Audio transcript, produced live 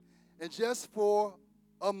And just for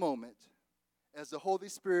a moment, as the Holy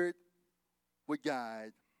Spirit would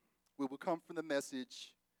guide, we will come from the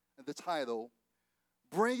message and the title,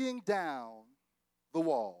 Bringing Down the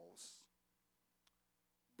Walls.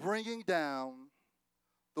 Bringing Down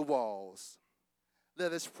the Walls.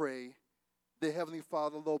 Let us pray. Dear Heavenly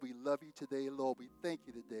Father, Lord, we love you today. Lord, we thank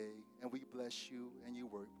you today, and we bless you and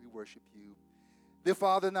we worship you. Dear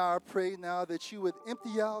Father, now I pray now that you would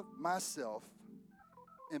empty out myself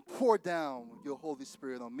and pour down your Holy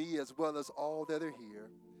Spirit on me as well as all that are here.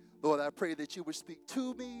 Lord, I pray that you would speak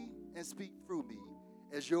to me and speak through me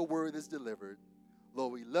as your word is delivered.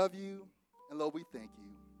 Lord, we love you, and Lord, we thank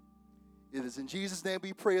you. It is in Jesus' name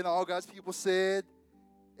we pray, and all God's people said,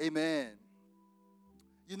 amen.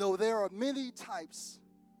 You know, there are many types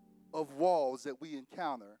of walls that we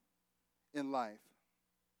encounter in life.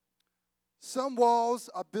 Some walls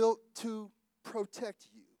are built to protect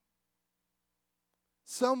you.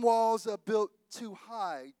 Some walls are built to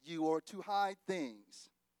hide you or to hide things.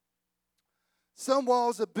 Some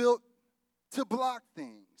walls are built to block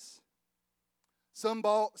things. Some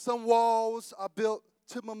walls are built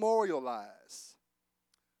to memorialize.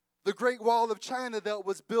 The Great Wall of China that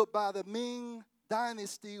was built by the Ming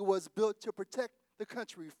Dynasty was built to protect the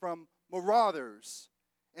country from marauders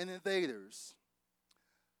and invaders.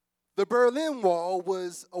 The Berlin Wall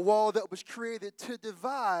was a wall that was created to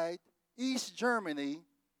divide East Germany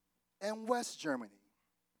and West Germany.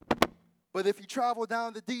 But if you travel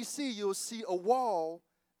down to D.C., you'll see a wall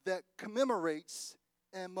that commemorates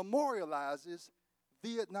and memorializes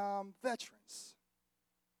Vietnam veterans.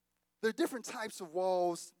 There are different types of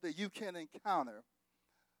walls that you can encounter.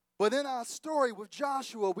 But in our story with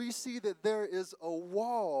Joshua, we see that there is a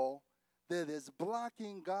wall that is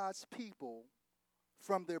blocking God's people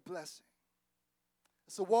from their blessing.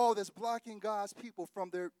 It's a wall that's blocking God's people from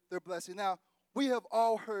their blessing. Now, we have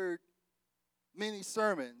all heard many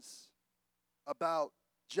sermons about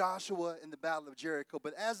Joshua and the Battle of Jericho,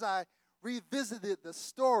 but as I revisited the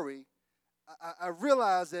story, I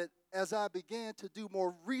realized that as I began to do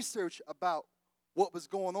more research about what was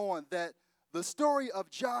going on, that the story of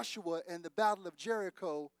Joshua and the Battle of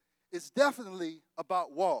Jericho is definitely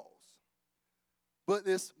about walls, but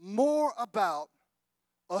it's more about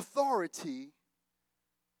authority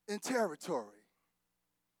and territory.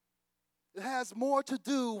 It has more to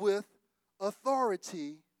do with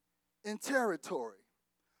authority and territory.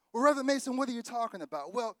 Well, Reverend Mason, what are you talking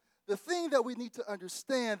about? Well, the thing that we need to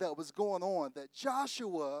understand that was going on, that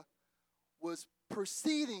Joshua was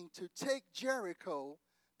proceeding to take Jericho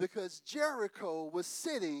because Jericho was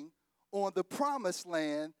sitting on the promised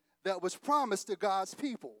land that was promised to God's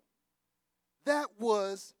people. That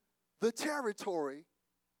was the territory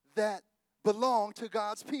that belonged to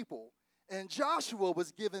God's people. And Joshua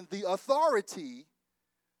was given the authority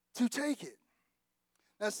to take it.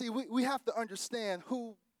 Now, see, we have to understand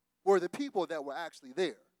who were the people that were actually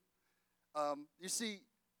there. You see,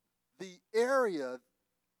 the area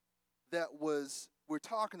that we're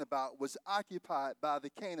talking about was occupied by the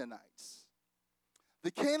Canaanites.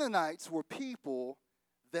 The Canaanites were people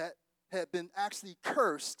that had been actually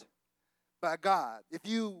cursed by God. If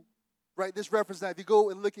you write this reference down, if you go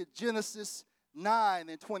and look at Genesis 9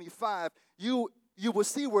 and 25, you will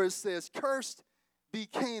see where it says, "Cursed be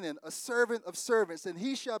Canaan, a servant of servants, and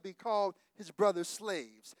he shall be called his brother's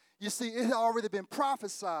slaves." You see, it had already been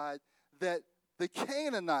prophesied that the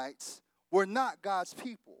Canaanites were not God's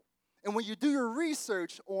people. And when you do your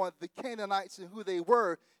research on the Canaanites and who they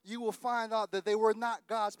were, you will find out that they were not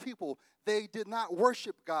God's people. They did not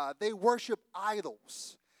worship God. They worshiped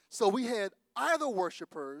idols. So we had idol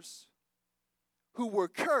worshipers who were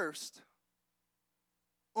cursed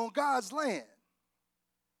on God's land.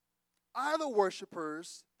 Idol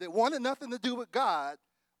worshipers that wanted nothing to do with God,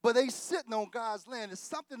 but they sitting on God's land. There's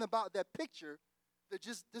something about that picture that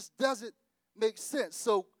just doesn't make sense.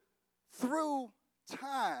 So through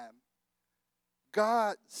time,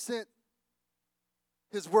 God sent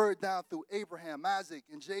his word down through Abraham, Isaac,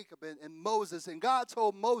 and Jacob, and Moses. And God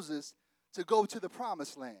told Moses to go to the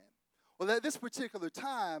promised land. Well, at this particular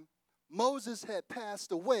time, Moses had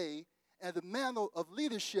passed away, and the mantle of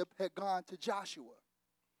leadership had gone to Joshua.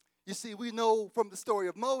 You see, we know from the story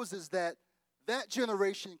of Moses that that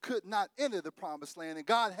generation could not enter the promised land, and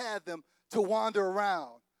God had them to wander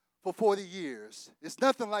around for 40 years. It's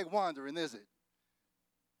nothing like wandering, is it?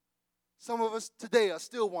 Some of us today are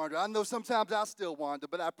still wandering. I know sometimes I still wander,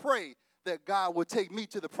 but I pray that God will take me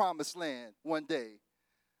to the promised land one day.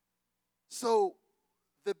 So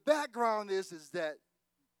the background is that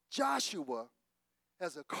Joshua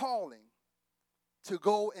has a calling to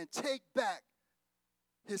go and take back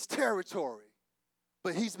his territory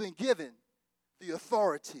but he's been given the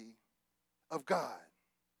authority of God.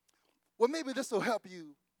 Well, maybe this will help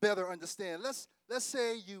you better understand. Let's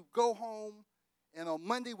say you go home, and on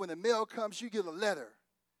Monday when the mail comes, you get a letter.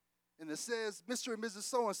 And it says, Mr. and Mrs.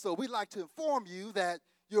 So-and-so, we'd like to inform you that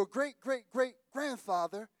your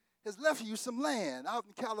great-great-great-grandfather has left you some land out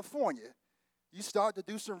in California. You start to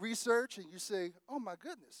do some research, and you say, oh, my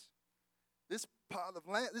goodness, this plot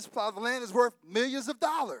of land is worth millions of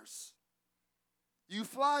dollars. You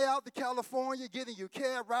fly out to California, get in your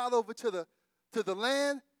cab, ride over to the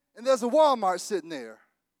land, and there's a Walmart sitting there.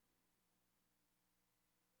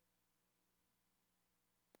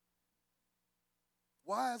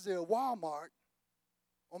 Why is there a Walmart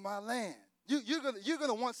on my land? You're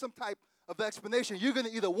gonna want some type of explanation. You're gonna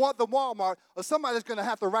either want the Walmart or somebody's gonna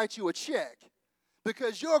have to write you a check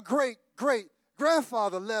because your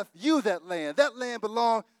great-great-grandfather left you that land. That land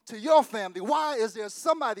belonged to your family. Why is there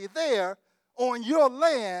somebody there on your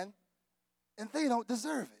land and they don't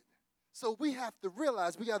deserve it? So we have to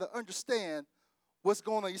realize, we got to understand what's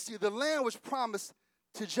going on. You see, the land was promised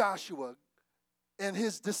to Joshua and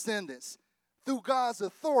his descendants. Through God's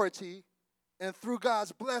authority and through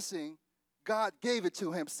God's blessing, God gave it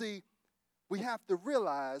to him. See, we have to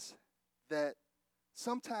realize that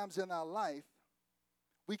sometimes in our life,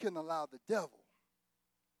 we can allow the devil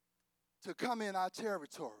to come in our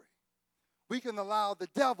territory. We can allow the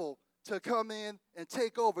devil to come in and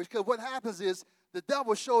take over. Because what happens is the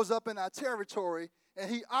devil shows up in our territory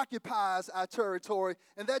and he occupies our territory.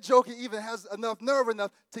 And that joker even has enough nerve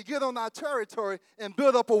enough to get on our territory and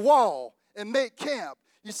build up a wall and make camp.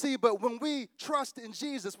 You see, but when we trust in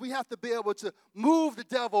Jesus, we have to be able to move the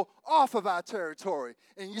devil off of our territory.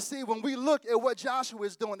 And you see, when we look at what Joshua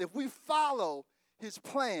is doing, if we follow his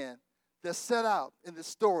plan that's set out in the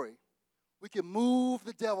story, we can move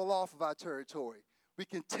the devil off of our territory. We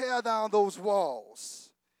can tear down those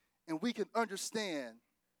walls, and we can understand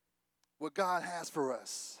what God has for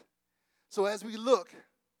us. So as we look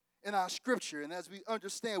in our scripture and as we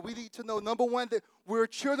understand, we need to know, number one, that we're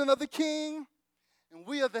children of the King, and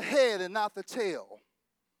we are the head and not the tail.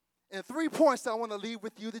 And 3 points I want to leave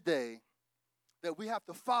with you today that we have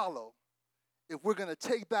to follow if we're going to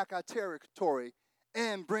take back our territory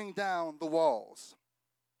and bring down the walls.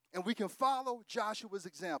 And we can follow Joshua's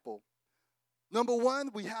example. Number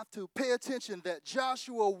one, we have to pay attention that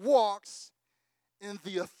Joshua walks in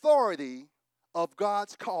the authority of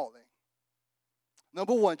God's calling.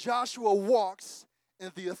 Number one, Joshua walks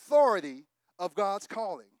in the authority of God's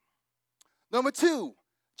calling. Number two,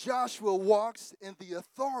 Joshua walks in the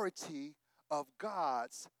authority of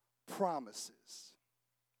God's promises.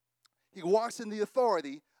 He walks in the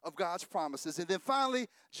authority of God's promises. And then finally,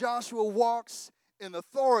 Joshua walks in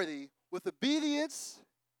authority with obedience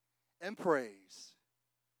and praise.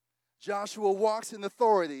 Joshua walks in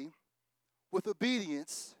authority with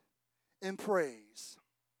obedience and praise.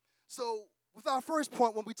 So, with our first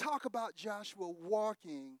point, when we talk about Joshua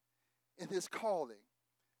walking in his calling,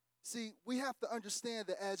 see, we have to understand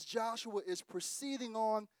that as Joshua is proceeding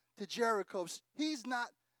on to Jericho, he's not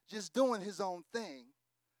just doing his own thing.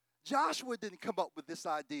 Joshua didn't come up with this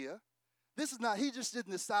idea. This is not, he just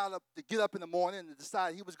didn't decide to get up in the morning and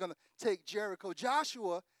decide he was going to take Jericho.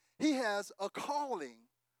 Joshua, he has a calling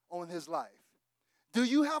on his life. Do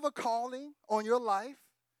you have a calling on your life?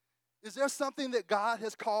 Is there something that God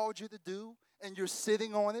has called you to do and you're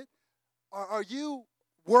sitting on it? Or are you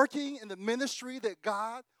working in the ministry that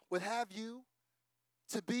God would have you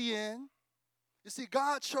to be in? You see,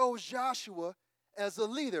 God chose Joshua as a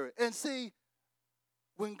leader. And see,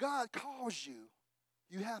 when God calls you,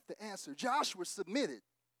 you have to answer. Joshua submitted.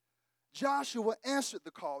 Joshua answered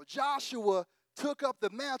the call. Joshua took up the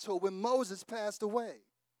mantle when Moses passed away.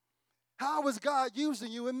 How is God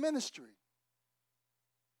using you in ministry?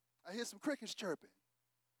 I hear some crickets chirping.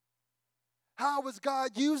 How is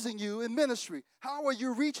God using you in ministry? How are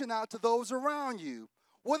you reaching out to those around you?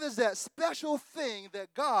 What is that special thing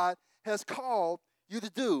that God has called you to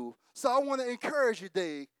do? So I want to encourage you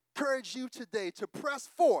today to press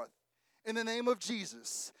forth in the name of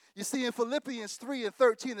Jesus. You see, in Philippians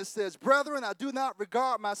 3:13, it says, "Brethren, I do not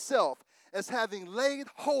regard myself as having laid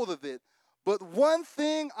hold of it, but one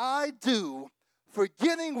thing I do,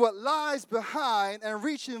 forgetting what lies behind and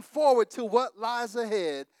reaching forward to what lies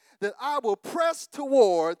ahead, that I will press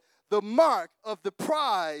toward the mark of the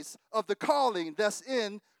prize of the calling that's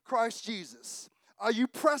in Christ Jesus." Are you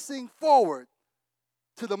pressing forward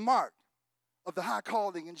to the mark of the high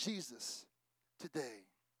calling in Jesus today?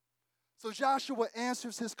 So Joshua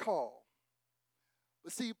answers his call.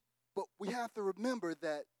 But we have to remember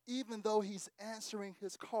that even though he's answering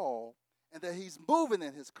his call and that he's moving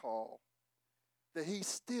in his call, that he's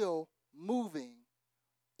still moving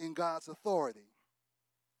in God's authority.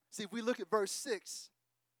 See, if we look at verse 6,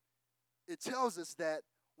 it tells us that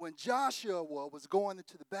when Joshua was going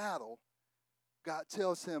into the battle, God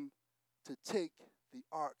tells him to take the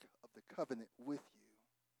Ark of the Covenant with you.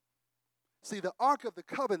 See, the Ark of the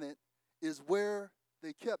Covenant is where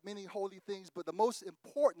they kept many holy things, but the most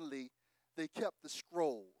importantly, they kept the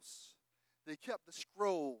scrolls. They kept the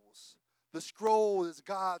scrolls. The scroll is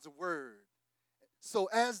God's word. So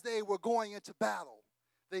as they were going into battle,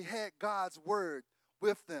 they had God's word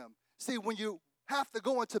with them. See, when you have to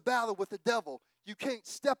go into battle with the devil, you can't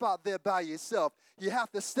step out there by yourself. You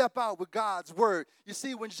have to step out with God's word. You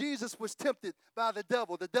see, when Jesus was tempted by the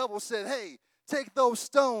devil said, hey, take those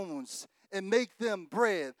stones and make them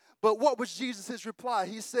bread. But what was Jesus' reply?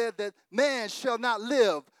 He said that man shall not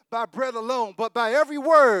live by bread alone, but by every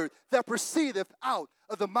word that proceedeth out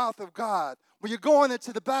of the mouth of God. When you're going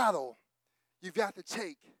into the battle, you've got to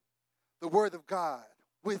take the word of God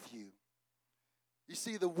with you. You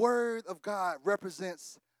see, the word of God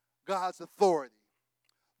represents God's authority.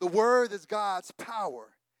 The word is God's power.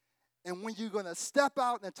 And when you're going to step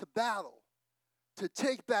out into battle, to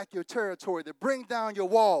take back your territory, to bring down your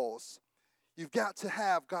walls, you've got to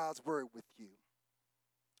have God's word with you.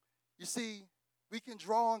 You see, we can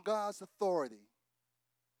draw on God's authority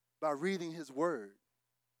by reading his word.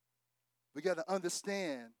 We got to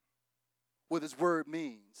understand what his word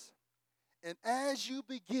means. And as you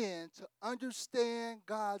begin to understand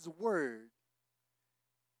God's word,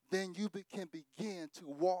 then you can begin to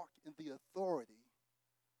walk in the authority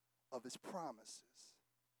of his promises.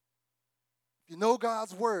 If you know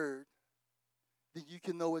God's word, then you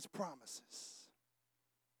can know his promises.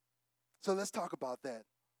 So let's talk about that.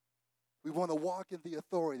 We want to walk in the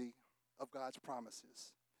authority of God's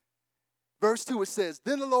promises. Verse 2, it says,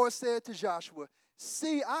 Then the Lord said to Joshua,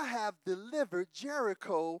 See, I have delivered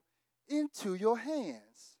Jericho into your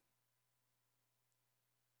hands.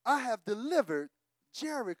 I have delivered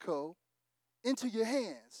Jericho into your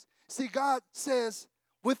hands. See, God says,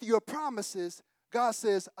 with your promises, God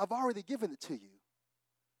says, I've already given it to you.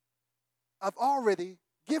 I've already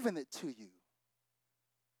given it to you.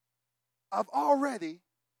 I've already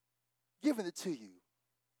given it to you.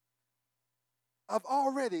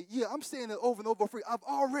 I'm saying it over and over for you. I've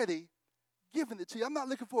already given it to you. I'm not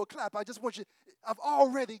looking for a clap. I just want you, I've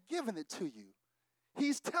already given it to you.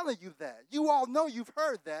 He's telling you that. You all know, you've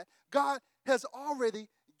heard that. God has already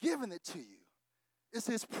given it to you. It's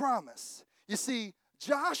his promise. You see,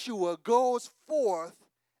 Joshua goes forth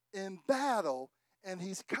in battle, and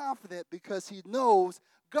he's confident because he knows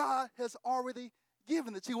God has already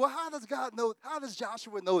given it to you. Well, how does God know? How does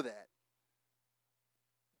Joshua know that?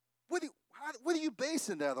 What are you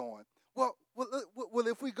basing that on? Well,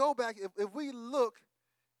 if we go back, if we look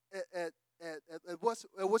at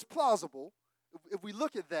what's plausible, if we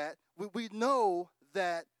look at that, we know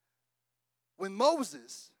that when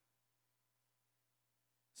Moses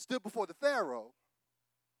stood before the Pharaoh,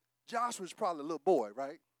 Joshua was probably a little boy,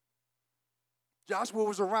 right? Joshua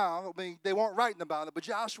was around. I mean, they weren't writing about it, but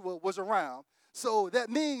Joshua was around. So that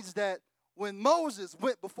means that when Moses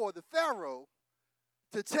went before the Pharaoh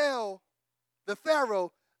to tell the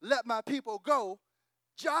Pharaoh, let my people go,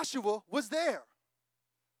 Joshua was there.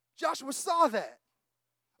 Joshua saw that.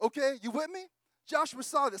 Okay, you with me? Joshua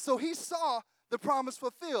saw that. So he saw the promise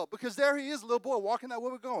fulfilled because there he is, little boy, walking out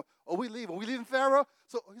where we're going. Oh, we leaving. We leaving Pharaoh?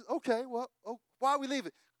 So, okay, well, why are we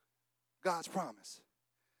leaving? God's promise.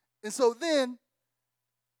 And so then,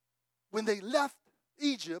 when they left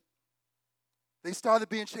Egypt, they started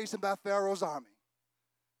being chased by Pharaoh's army.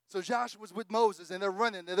 So Joshua was with Moses, and they're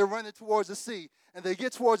running towards the sea. And they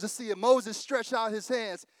get towards the sea, and Moses stretched out his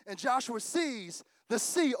hands, and Joshua sees the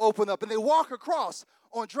sea open up, and they walk across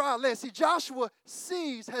on dry land. See, Joshua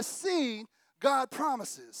has seen God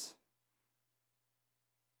promises.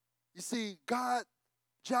 You see,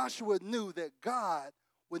 Joshua knew that God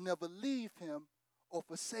would never leave him or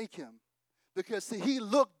forsake him. Because, see, he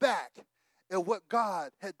looked back at what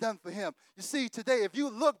God had done for him. You see, today, if you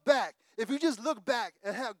just look back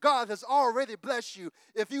at how God has already blessed you,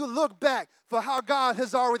 if you look back for how God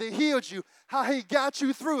has already healed you, how he got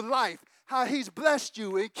you through life, how he's blessed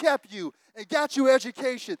you and kept you and got you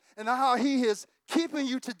education, and how he is keeping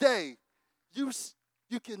you today, you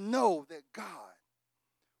can know that God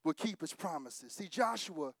will keep his promises. See,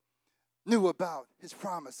 Joshua knew about his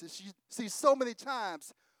promises. You see, so many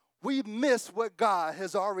times we miss what God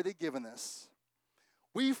has already given us.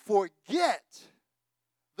 We forget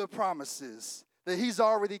the promises that he's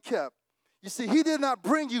already kept. You see, he did not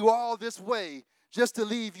bring you all this way just to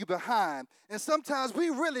leave you behind. And sometimes we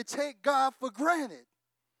really take God for granted.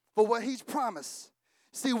 for what he's promised.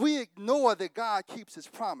 See, we ignore that God keeps his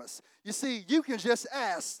promise. You see, you can just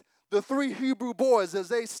ask the 3 Hebrew boys as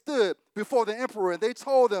they stood before the emperor and they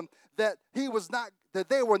told him that they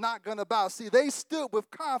were not going to bow. See, they stood with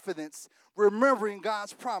confidence, remembering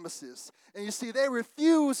God's promises. And you see, they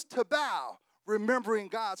refused to bow, remembering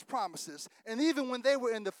God's promises. And even when they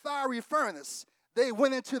were in the fiery furnace, they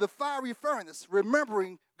went into the fiery furnace,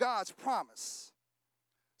 remembering God's promise.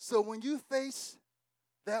 So when you face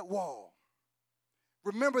that wall,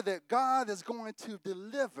 remember that God is going to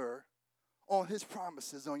deliver on his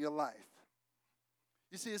promises on your life.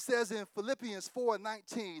 You see, it says in Philippians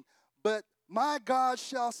 4:19, but my God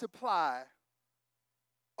shall supply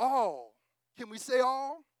all, can we say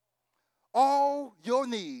all? All your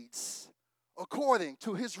needs according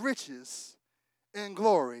to his riches in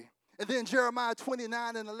glory. And then Jeremiah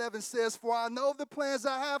 29:11 says, for I know the plans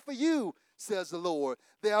I have for you, says the Lord.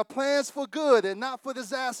 They are plans for good and not for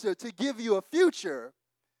disaster, to give you a future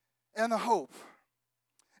and a hope.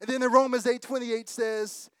 And then in Romans 8:28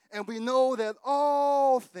 says, and we know that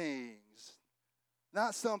all things,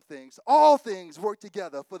 not some things, all things work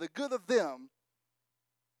together for the good of them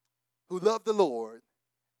who love the Lord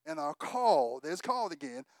and are called, there's called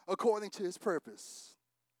again, according to his purpose.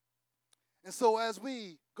 And so as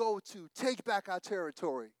we go to take back our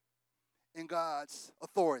territory in God's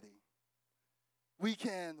authority, we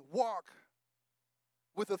can walk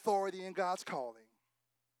with authority in God's calling.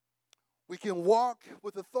 We can walk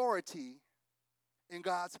with authority in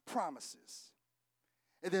God's promises.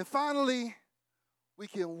 And then finally, we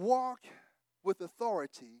can walk with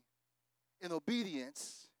authority in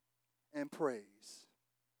obedience and praise.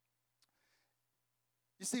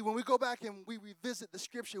 You see, when we go back and we revisit the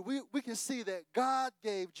scripture, we can see that God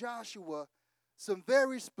gave Joshua some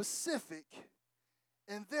very specific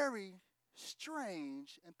and very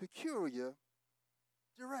strange and peculiar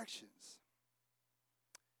directions.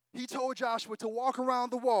 He told Joshua to walk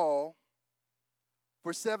around the wall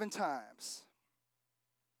for 7 times.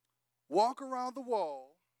 Walk around the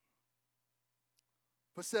wall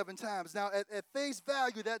for 7 times. Now, at face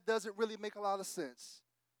value, that doesn't really make a lot of sense.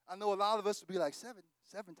 I know a lot of us would be like,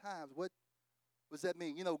 seven times? What does that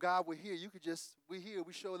mean? You know, God, we're here. We're here.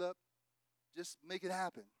 We showed up. Just make it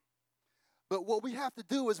happen. But what we have to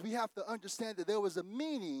do is we have to understand that there was a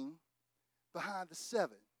meaning behind the 7.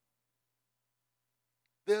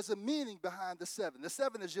 There's a meaning behind the 7. The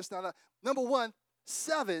 7 is just not a, number one,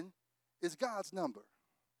 7 is God's number.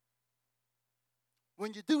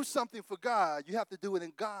 When you do something for God, you have to do it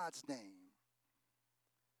in God's name.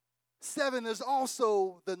 7 is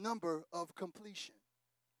also the number of completion.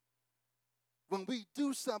 When we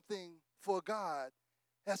do something for God,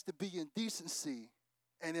 it has to be in decency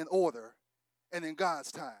and in order and in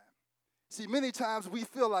God's time. See, many times we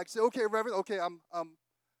feel like, say, okay, Reverend, okay, I'm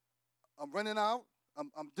running out.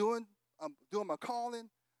 I'm doing my calling.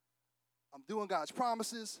 I'm doing God's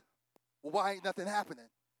promises. Well, why ain't nothing happening?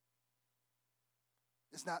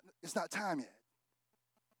 It's not time yet.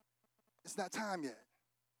 It's not time yet.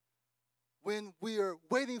 When we are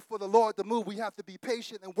waiting for the Lord to move, we have to be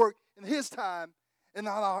patient and work in his time and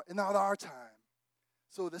not our time.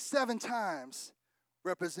 So the 7 times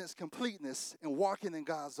represents completeness and walking in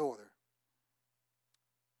God's order.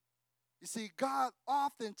 You see, God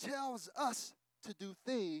often tells us to do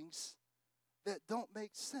things that don't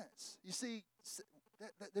make sense. You see,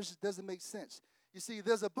 that just doesn't make sense. You see,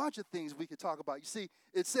 there's a bunch of things we could talk about. You see,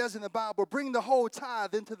 it says in the Bible, bring the whole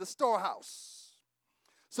tithe into the storehouse,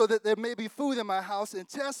 so that there may be food in my house, and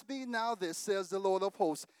test me now this, says the Lord of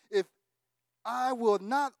hosts, if I will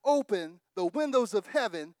not open the windows of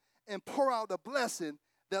heaven and pour out a blessing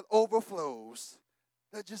that overflows.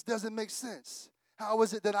 That just doesn't make sense. How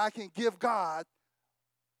is it that I can give God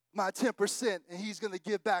my 10% and he's going to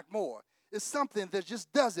give back more? It's something that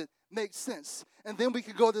just doesn't make sense. And then we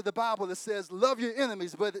can go to the Bible that says, love your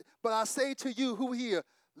enemies. But I say to you who here,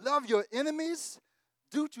 love your enemies,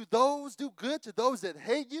 do good to those that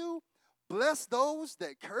hate you, bless those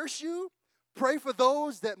that curse you, pray for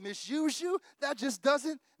those that misuse you. That just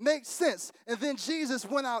doesn't make sense. And then Jesus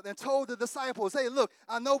went out and told the disciples, hey, look,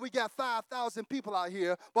 I know we got 5,000 people out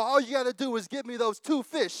here, but all you got to do is give me those 2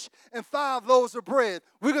 fish and 5 loaves of bread.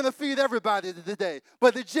 We're going to feed everybody today.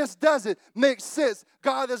 But it just doesn't make sense.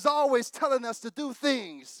 God is always telling us to do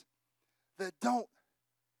things that don't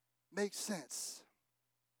make sense.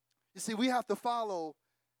 You see, we have to follow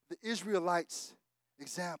the Israelites'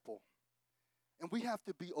 example. And we have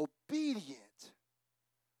to be obedient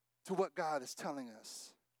to what God is telling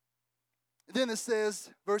us. And then it says,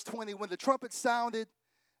 verse 20, when the trumpet sounded,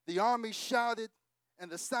 the army shouted, and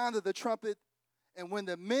the sound of the trumpet And when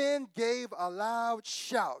the men gave a loud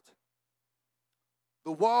shout,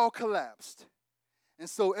 the wall collapsed. And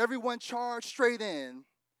so everyone charged straight in,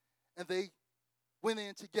 and they went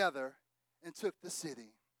in together and took the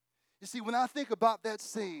city. You see, when I think about that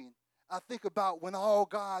scene, I think about when all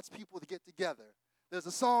God's people get together. There's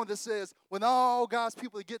a song that says, when all God's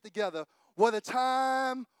people get together, what a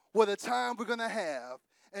time we're going to have.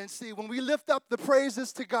 And see, when we lift up the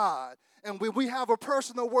praises to God, and when we have a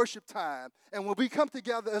personal worship time, and when we come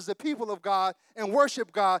together as the people of God and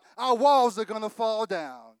worship God, our walls are going to fall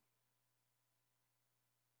down.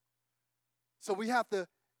 So we have to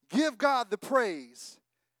give God the praise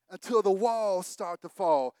until the walls start to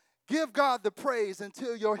fall. Give God the praise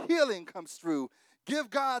until your healing comes through. Give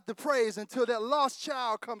God the praise until that lost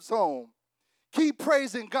child comes home. Keep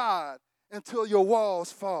praising God until your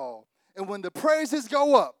walls fall. And when the praises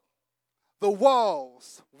go up, the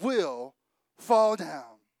walls will fall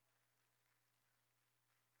down.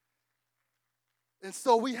 And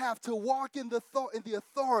so we have to walk in the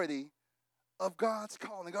authority of God's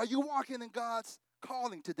calling. Are you walking in God's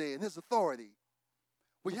calling today, in his authority?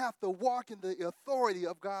 We have to walk in the authority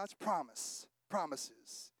of God's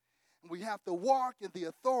promises. And we have to walk in the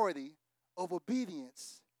authority of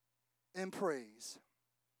obedience and praise.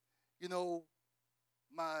 You know,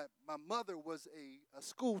 my mother was a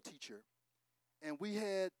school teacher, and we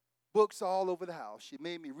had books all over the house. She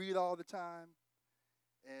made me read all the time,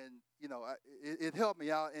 and, you know, it helped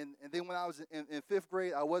me out. And then when I was in fifth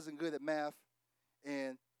grade, I wasn't good at math,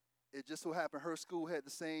 and it just so happened her school had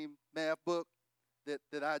the same math book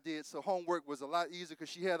that I did, so homework was a lot easier because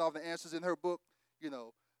she had all the answers in her book, you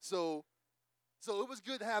know. So it was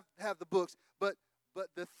good to have the books, but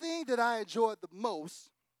the thing that I enjoyed the most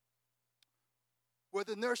were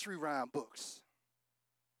the nursery rhyme books.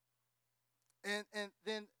 And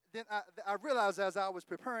then I realized as I was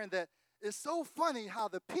preparing that it's so funny how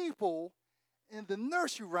the people in the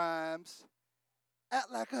nursery rhymes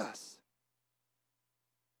act like us.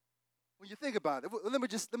 When you think about it, let me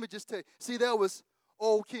just tell you. See, there was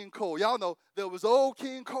old King Cole. Y'all know there was old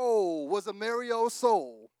King Cole was a merry old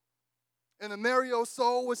soul. And a merry old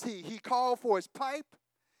soul was he. He called for his pipe,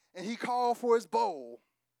 and he called for his bowl.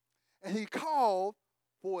 And he called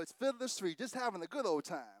for his fiddler's three, just having a good old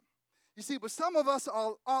time. You see, but some of us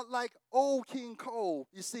are like old King Cole.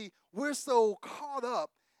 You see, we're so caught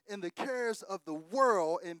up in the cares of the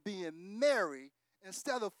world and being merry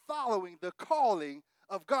instead of following the calling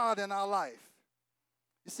of God in our life.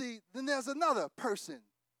 You see, then there's another person.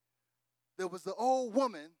 There was the old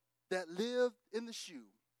woman that lived in the shoe.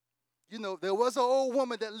 You know, there was an old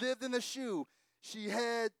woman that lived in the shoe. She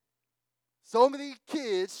had so many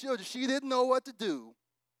kids, children, she didn't know what to do.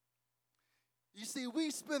 You see,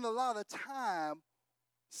 we spend a lot of time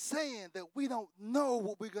saying that we don't know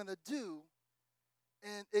what we're going to do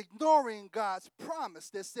and ignoring God's promise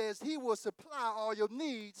that says he will supply all your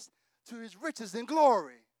needs to his riches and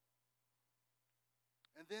glory.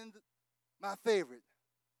 And then my favorite,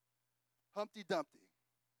 Humpty Dumpty.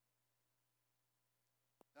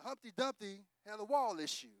 Now, Humpty Dumpty had a wall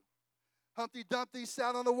issue. Humpty Dumpty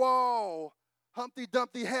sat on the wall. Humpty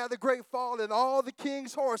Dumpty had a great fall, and all the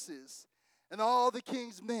king's horses and all the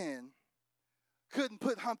king's men couldn't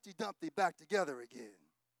put Humpty Dumpty back together again.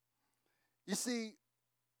 You see,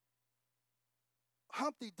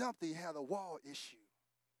 Humpty Dumpty had a wall issue.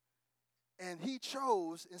 And he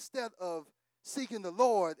chose, instead of seeking the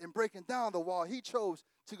Lord and breaking down the wall, he chose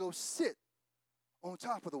to go sit on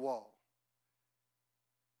top of the wall.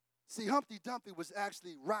 See, Humpty Dumpty was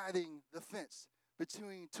actually riding the fence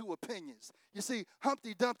between two opinions. You see,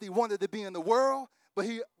 Humpty Dumpty wanted to be in the world, but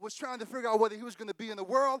he was trying to figure out whether he was going to be in the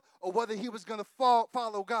world or whether he was going to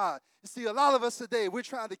follow God. You see, a lot of us today, we're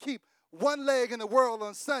trying to keep one leg in the world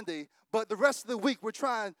on Sunday, but the rest of the week we're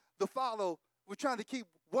trying to keep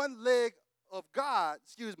one leg of God,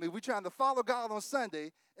 we're trying to follow God on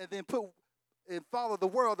Sunday and then follow the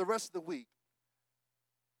world the rest of the week.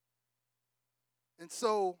 And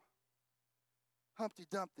so Humpty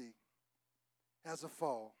Dumpty has a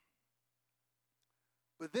fall.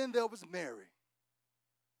 But then there was Mary.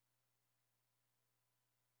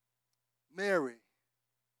 Mary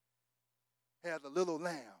had a little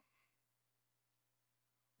lamb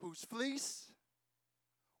whose fleece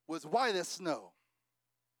was white as snow.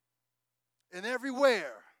 And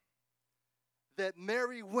everywhere that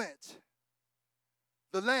Mary went,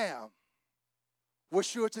 the lamb was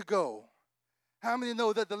sure to go. How many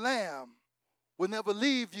know that the lamb will never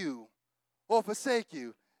leave you or forsake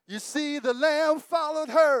you? You see, the lamb followed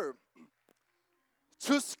her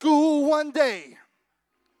to school one day,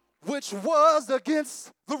 which was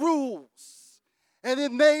against the rules. And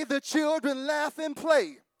it made the children laugh and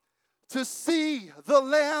play to see the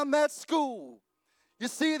lamb at school. You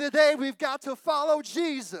see, today we've got to follow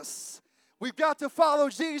Jesus. We've got to follow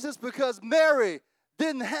Jesus because Mary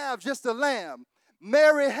didn't have just a lamb.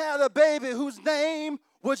 Mary had a baby whose name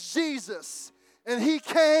was Jesus. And he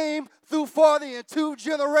came through 42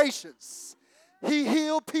 generations. He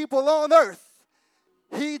healed people on earth.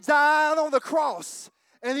 He died on the cross.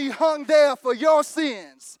 And he hung there for your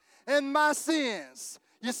sins and my sins.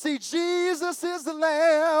 You see, Jesus is the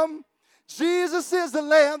Lamb. Jesus is the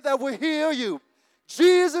Lamb that will heal you.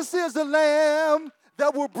 Jesus is the Lamb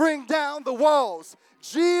that will bring down the walls.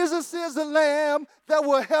 Jesus is the Lamb that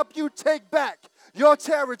will help you take back your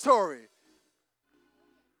territory.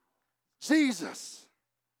 Jesus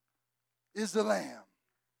is the Lamb.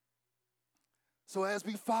 So as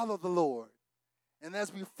we follow the Lord and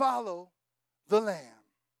as we follow the Lamb,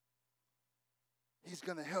 He's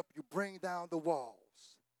going to help you bring down the walls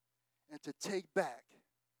and to take back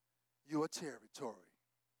your territory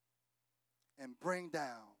and bring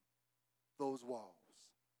down those walls.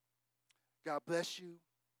 God bless you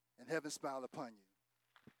and heaven smile upon you.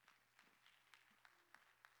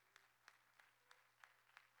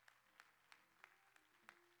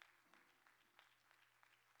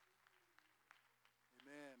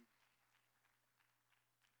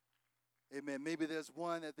 Amen. Amen. Maybe there's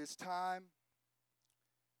one at this time,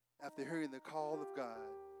 after hearing the call of God,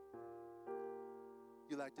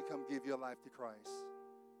 you'd like to come give your life to Christ.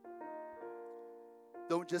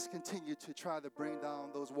 Don't just continue to try to bring down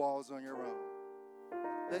those walls on your own.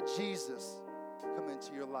 Let Jesus come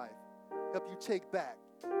into your life, help you take back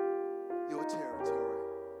your territory.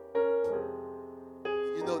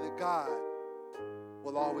 And you know that God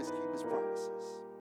will always keep his promises.